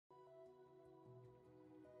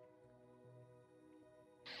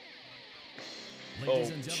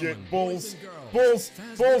Oh shit, balls, balls,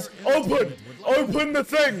 balls, open! Open the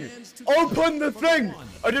thing! Open the thing!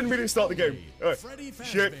 I didn't mean to start the game.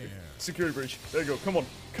 Shit, security breach. There you go, come on,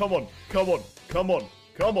 come on, come on, come on,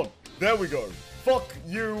 come on. There we go. Fuck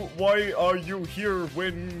you, why are you here,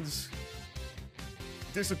 winds?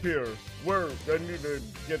 Disappear. Where? I need to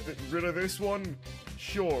get rid of this one?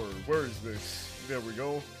 Sure, where is this? There we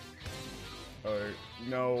go. Alright,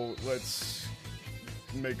 now let's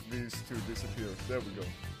make these two disappear. There we go.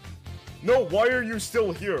 No, why are you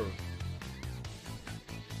still here?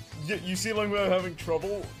 You seem like we're having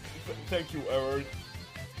trouble? Thank you, Error.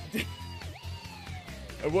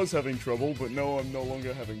 I was having trouble, but no, I'm no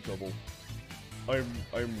longer having trouble.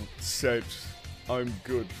 I'm set. I'm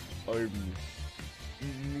good. I'm...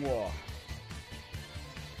 Mwah.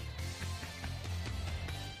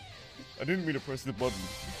 I didn't mean to press the button.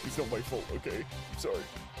 It's not my fault, okay? I'm sorry.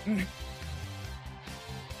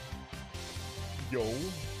 Yo,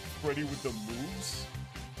 Freddy with the moves?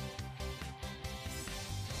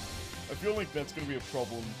 I feel like that's gonna be a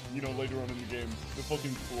problem, you know, later on in the game. The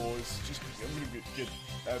fucking claws. Just, I'm gonna get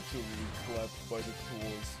absolutely clapped by the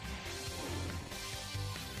claws.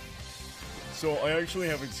 So, I actually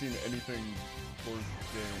haven't seen anything for the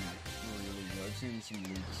game, really. I've seen some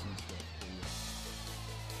leaks and stuff.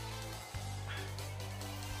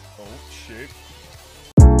 Oh, shit.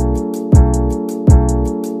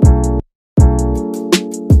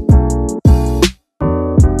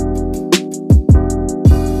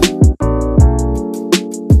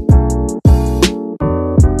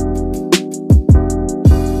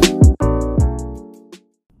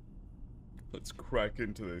 Let's crack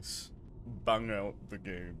into this. Bang out the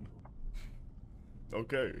game.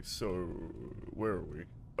 Okay, so where are we?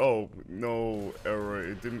 Oh, no, error,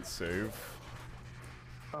 it didn't save.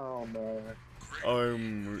 Oh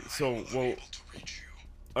man. So, well,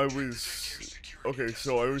 I was, okay,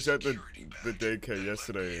 so I was at the daycare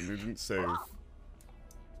yesterday and it didn't save.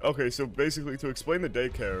 Okay, so basically to explain the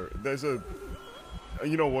daycare, there's a,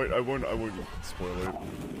 you know what, I won't spoil it.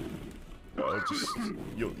 I'll just,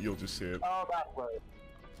 you'll just see it. Oh, that way.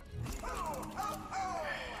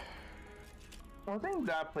 I think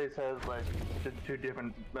that place has like the two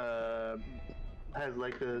different, has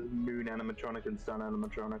like the moon animatronic and sun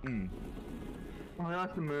animatronic. Well,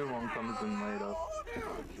 that's the moon one comes in later. Oh,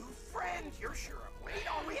 you friends, you're sure of late.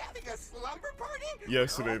 Are we having a slumber party?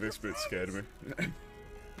 Yesterday this bit scared me.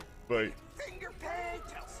 But... Finger paint,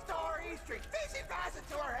 tell stories, drink fizzy pass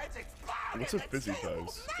until our heads explode. What's a fizzy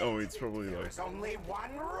pass? Oh, it's probably like... There's only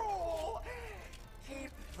one rule.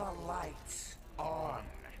 Keep the lights on.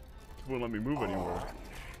 It won't let me move anymore.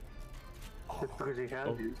 Just because he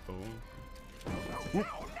has you. Whoop.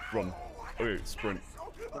 Run. Okay, sprint.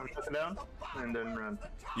 Sit down, and then run.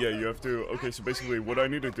 Yeah, you have to... Okay, so basically what I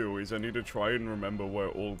need to do is I need to try and remember where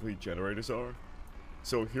all the generators are.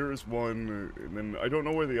 So here's one, and then I don't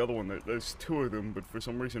know where the other one... There's two of them, but for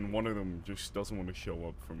some reason one of them just doesn't want to show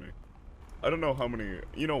up for me. I don't know how many...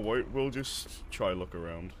 You know what? We'll just try look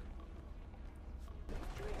around.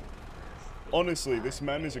 Honestly, this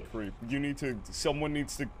man is a creep. You need to... Someone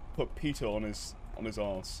needs to put Peter on his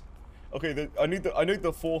ass. Okay, I need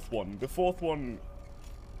the fourth one. The fourth one...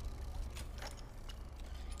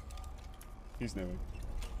 He's new.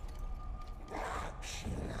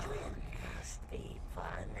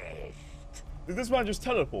 Did this man just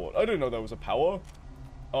teleport? I didn't know that was a power.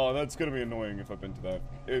 Oh, that's gonna be annoying if I've been to that.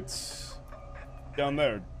 It's... down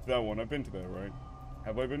there. That one. I've been to there, right?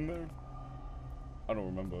 Have I been there? I don't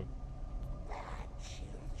remember.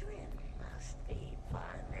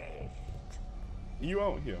 Are you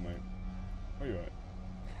out here, mate? Where are you at?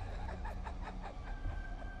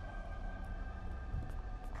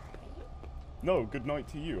 No, good night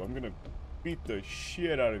to you. I'm gonna beat the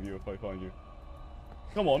shit out of you if I find you.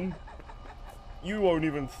 Come on. You won't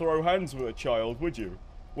even throw hands with a child, would you?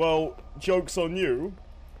 Well, joke's on you.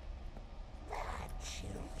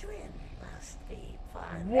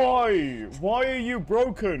 Why? Why are you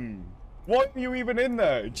broken? Why are you even in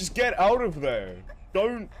there? Just get out of there.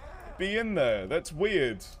 Don't be in there. That's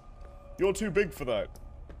weird. You're too big for that.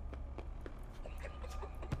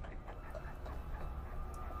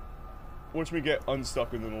 Watch me get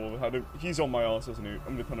unstuck in the middle. He's on my ass, isn't he?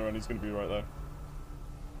 I'm gonna turn around. He's gonna be right there.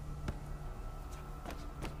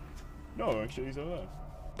 No, actually, he's over there.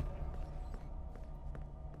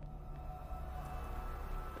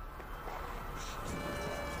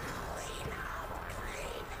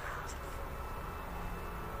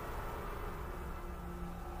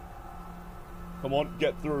 Come on,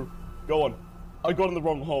 get through. Go on. I got in the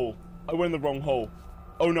wrong hole. I went in the wrong hole.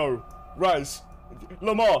 Oh no. Raz.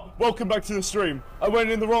 Lamar, welcome back to the stream. I went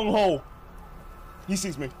in the wrong hole. He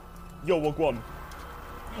sees me. Yo, Wagwan.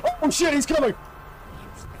 Oh shit, he's coming!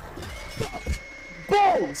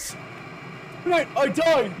 Balls! Wait, I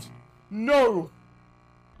died! No!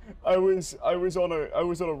 I was on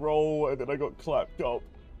a roll and then I got clapped up.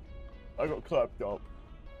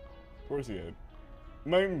 Where is he at?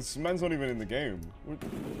 Man's not even in the game.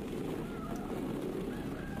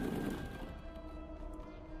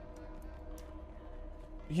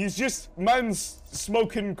 He's just man's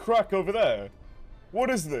smoking crack over there. What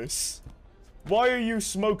is this? Why are you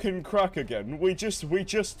smoking crack again? We just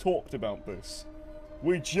talked about this.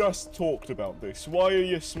 We just talked about this. Why are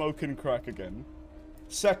you smoking crack again?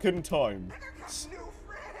 Second time. New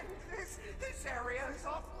friend. This area is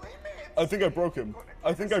off limits. I think I broke him.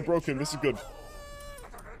 I think I broke him. This is good.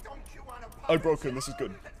 Don't you want to I broke him. This is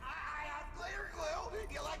good. I have glitter glue.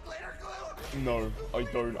 You like glitter glue? No, I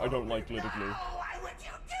don't. I don't like glitter glue. Why would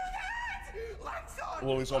you do that? Lights on.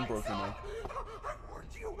 Well, he's unbroken now. I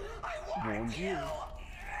warned you. I warned you.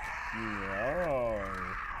 Yeah.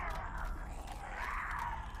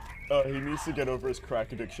 He needs to get over his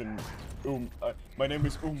crack addiction. My name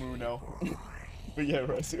is Umu now. But yeah,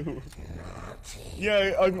 Rasu.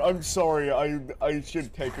 Yeah, I'm sorry. I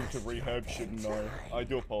should take him to rehab, shouldn't I? I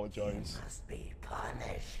do apologize. Must be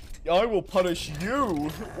punished. I will punish you.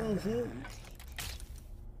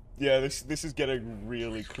 Yeah, this is getting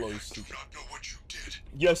really close. To...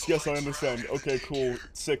 Yes, I understand. Okay, cool.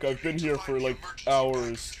 Sick. I've been here for like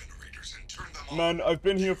hours. Man, I've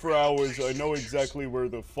been here for hours. I know exactly where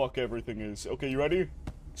the fuck everything is. Okay, you ready?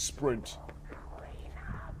 Sprint.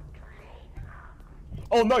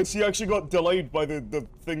 Oh, nice. He actually got delayed by the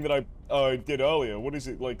thing that I did earlier. What is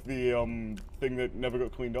it? Like the thing that never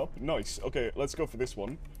got cleaned up? Nice. Okay, let's go for this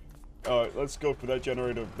one. Let's go for that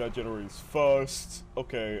generator. That generator is first.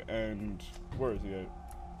 Okay, and where is he at?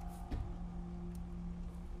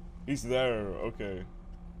 He's there. Okay.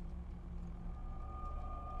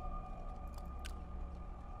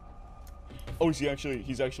 Oh,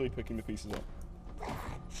 he's actually picking the pieces up.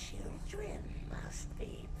 Children must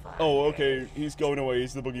be punished. Oh, okay. He's going away.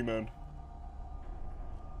 He's the boogeyman.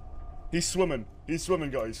 He's swimming. He's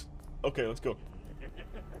swimming, guys. Okay, let's go.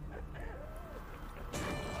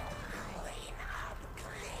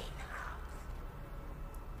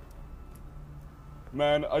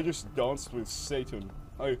 Man, I just danced with Satan.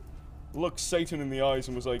 I looked Satan in the eyes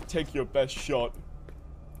and was like, take your best shot.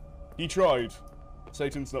 He tried.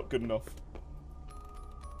 Satan's not good enough.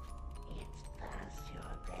 It's past your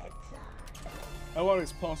bedtime. How about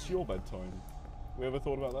it's past your bedtime? We ever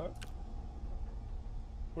thought about that?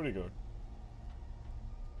 Where'd he go?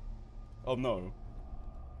 Oh no.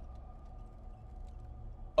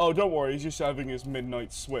 Oh, don't worry, he's just having his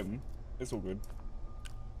midnight swim. It's all good.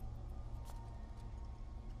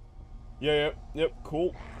 Yeah, yep,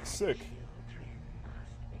 cool. Sick.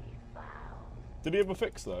 Did he ever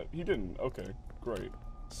fix that? He didn't. Okay, great.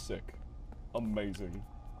 Sick. Amazing.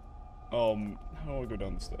 How do I go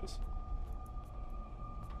down the stairs?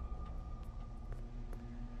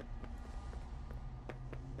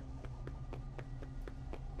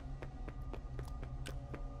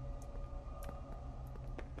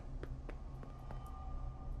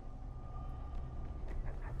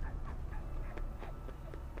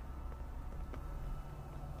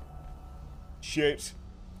 Shit.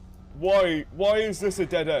 Why is this a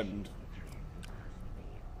dead end?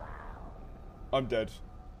 I'm dead.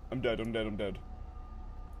 I'm dead.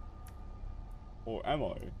 Or am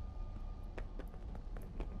I?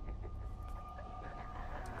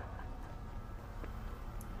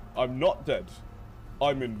 I'm not dead.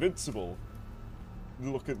 I'm invincible.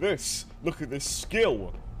 Look at this. Look at this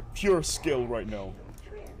skill. Pure skill right now.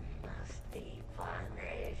 Children must be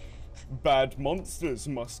punished. Bad monsters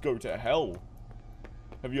must go to hell.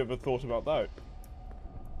 Have you ever thought about that?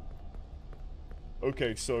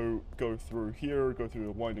 Okay, so go through here, go through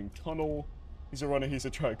the winding tunnel. He's a runner, he's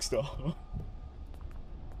a track star.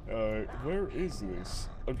 Where is this?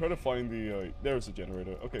 I'm trying to find the, there's a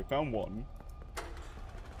generator. Okay, found one.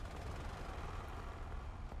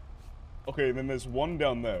 Okay, and then there's one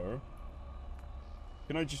down there.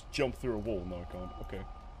 Can I just jump through a wall? No, I can't. Okay.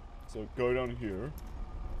 So go down here.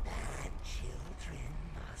 Bad children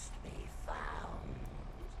must be found.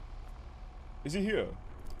 Is he here?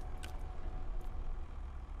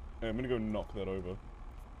 Yeah, I'm gonna go knock that over.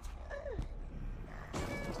 Clean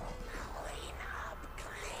up.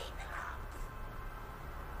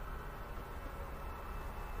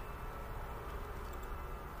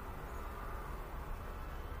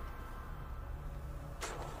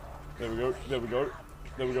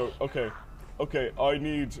 There we go. Okay, I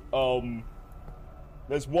need,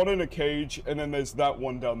 there's one in a cage, and then there's that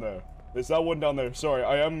one down there. There's that one down there. Sorry,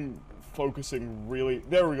 I am focusing really...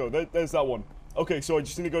 There we go. There's that one. Okay, so I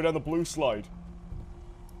just need to go down the blue slide.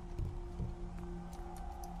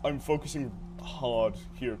 I'm focusing hard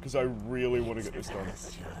here, because I really want to get this done.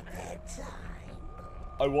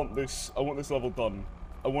 I want this level done.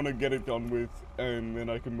 I want to get it done with, and then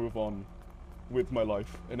I can move on with my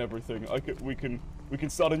life and everything. We can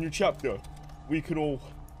start a new chapter. We can all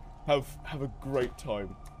have a great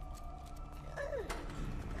time.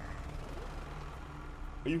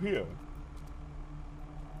 Are you here?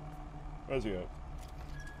 Where's he at?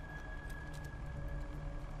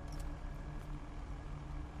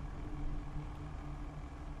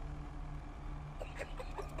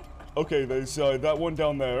 Okay, there's that one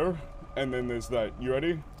down there, and then there's that. You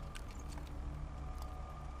ready?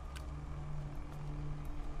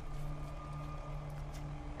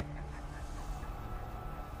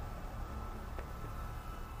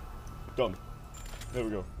 Done. There we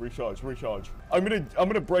go. Recharge, recharge. I'm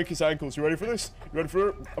gonna break his ankles. You ready for this? You ready for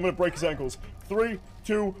it? I'm gonna break his ankles. 3,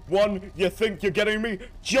 2, 1. You think you're getting me?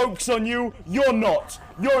 Joke's on you. You're not.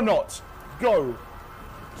 You're not. Go.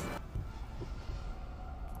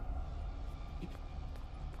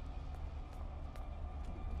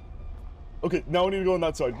 Okay, now I need to go on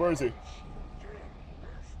that side. Where is he?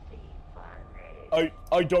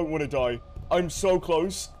 I don't want to die. I'm so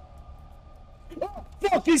close. Ah,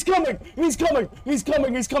 fuck! He's coming! He's coming! He's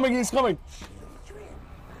coming! He's coming! He's coming!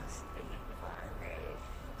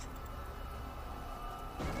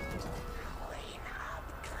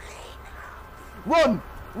 Run!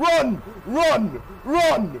 Run! Run!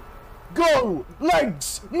 Run! Go!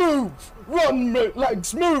 Legs! Move! Run,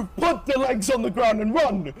 legs! Move! Put the legs on the ground and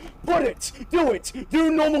run! Put it! Do it! Do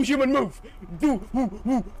normal human move!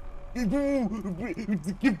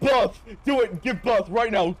 Give birth! Do it! Give birth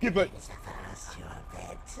right now! Give it!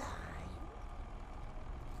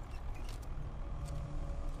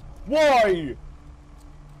 Why?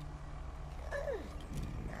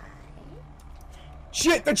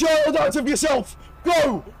 Shit the child out of yourself!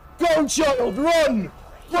 Go! Go, child! Run!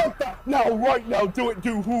 What the? Now, right now, do it,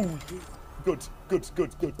 do who? Good, good,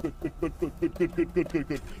 good, good, good, good, good, good, good, good, good, good, good,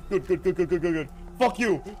 good, good, good, good, good, good, good. Fuck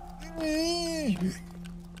you!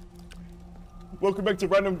 Welcome back to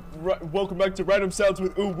Random Sounds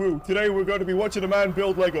with Uwu. Today we're going to be watching a man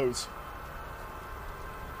build Legos.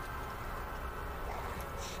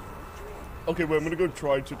 Okay, wait, I'm gonna go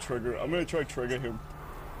try to trigger. I'm gonna try trigger him.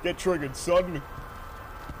 Get triggered, son.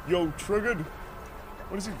 Yo, triggered.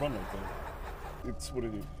 What does he run like that? It's what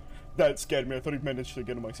it is. That scared me. I thought he managed to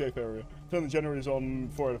get in my safe area. Turn the generators on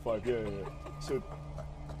 4 out of 5. Yeah. So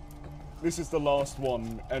this is the last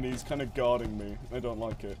one, and he's kind of guarding me. I don't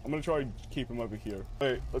like it. I'm gonna try and keep him over here.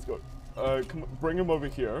 Wait, let's go. Come on, bring him over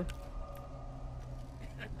here.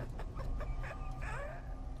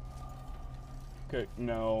 Okay,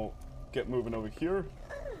 now get moving over here.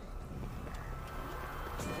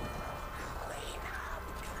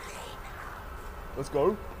 Let's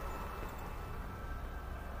go.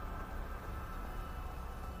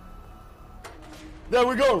 There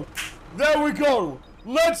we go! There we go!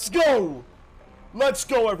 Let's go! Let's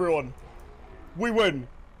go, everyone! We win!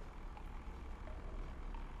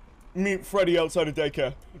 Meet Freddy outside of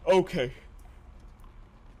daycare. Okay.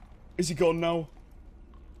 Is he gone now?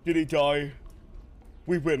 Did he die?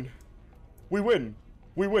 We win. We win.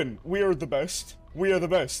 We win. We are the best. We are the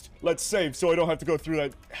best. Let's save so I don't have to go through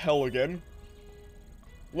that hell again.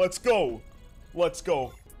 Let's go! Let's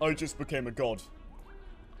go. I just became a god.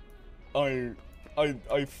 I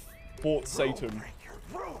fought Satan.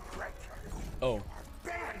 Oh.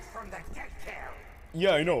 Banned from the daycare.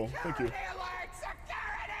 Yeah, I know. Thank you.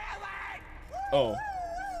 Oh.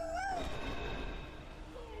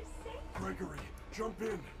 Gregory, jump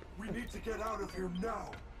in. We need to get out of here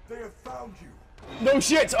now. They have found you. No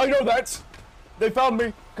shit! I know that! They found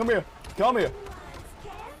me! Come here. Come here.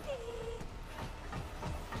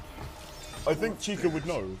 I think Chica would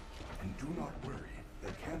know. And do not worry. They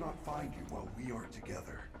cannot find you while we are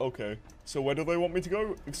together. Okay. So where do they want me to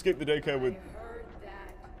go? Escape the daycare with...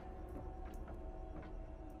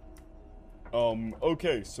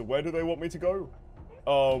 Okay, so where do they want me to go?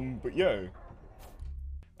 But yeah.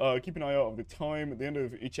 Keep an eye out of the time. At the end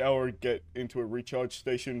of each hour, get into a recharge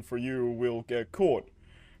station for you will get caught.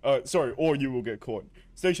 Sorry, or you will get caught.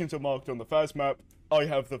 Stations are marked on the fast map. I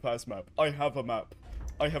have the fast map. I have a map.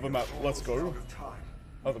 I have a map. Let's go.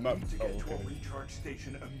 Oh, the map. Oh, okay. To a recharge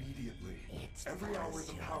station immediately. Every hour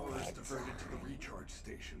the power is diverted to the recharge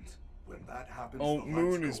stations. When that happens, oh, the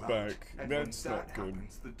Moon lights is go back. Out. And that's when not that good.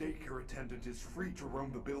 Happens, the daycare attendant is free to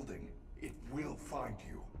roam the building. It will find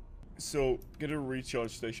you. So, get a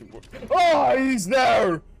recharge station. Ah, he's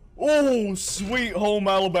there! Oh, sweet home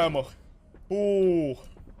Alabama. Oh.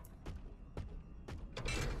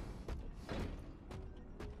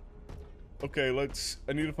 Okay,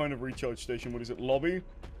 I need to find a recharge station. What is it, lobby? It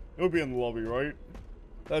would be in the lobby, right?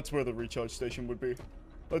 That's where the recharge station would be.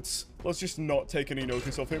 Let's just not take any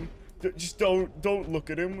notice of him. Just don't look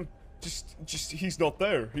at him. Just he's not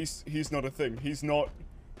there. He's not a thing. He's not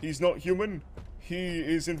human. He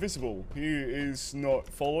is invisible. He is not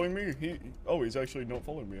following me. He's actually not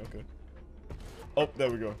following me. Okay. Oh, there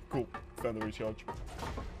we go. Cool. Found the recharge.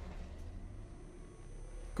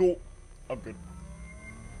 Cool. I'm good.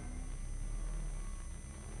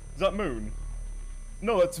 Is that Moon?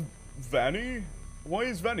 No, that's Vanny? Why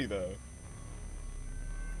is Vanny there?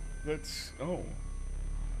 That's... oh.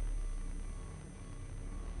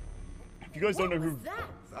 If you guys don't know who...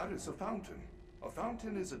 That is a fountain. A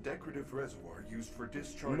fountain is a decorative reservoir used for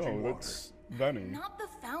discharging water. No, that's Vanny. Not the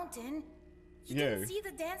fountain. You Yeah. didn't see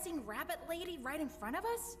the dancing rabbit lady right in front of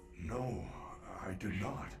us? No, I do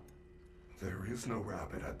not. There is no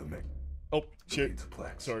rabbit at the Oh, shit.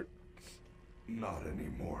 Plex. Sorry. Not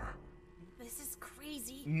anymore. This is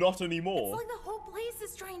crazy. Not anymore. It's like the whole place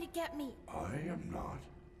is trying to get me. I am not.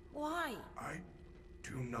 Why? I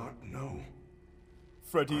do not know.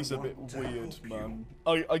 Freddy's I a bit want to weird, help man.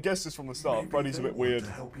 I guess this from the start. Maybe Freddy's a they bit want weird.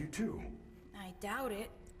 to help you too. I doubt it.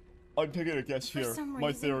 I'm taking a guess For here. some My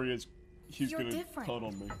reason, theory is he's you're gonna different. turn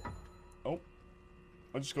on me. Oh.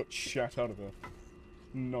 I just got shat out of there.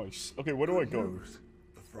 Nice. Okay, where do I Good go? news.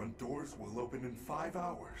 The front doors will open in 5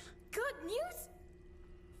 hours. Good news?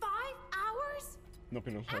 5 hours? Not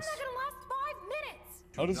gonna I'm last. not gonna last 5 minutes!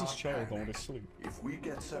 How does Do this not child know panic. when to sleep? If we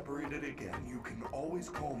get separated again, you can always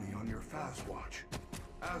call me on your fast watch.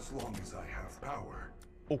 As long as I have power.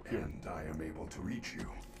 Okay. And I am able to reach you.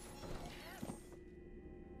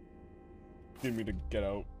 Didn't mean to get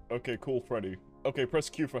out. Okay, cool, Freddy. Okay, press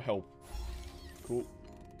Q for help. Cool.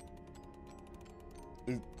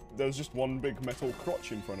 There's just one big metal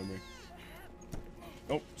crotch in front of me.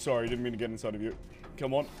 Oh, sorry, didn't mean to get inside of you.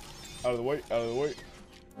 Come on. Out of the way, out of the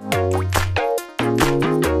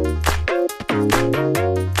way.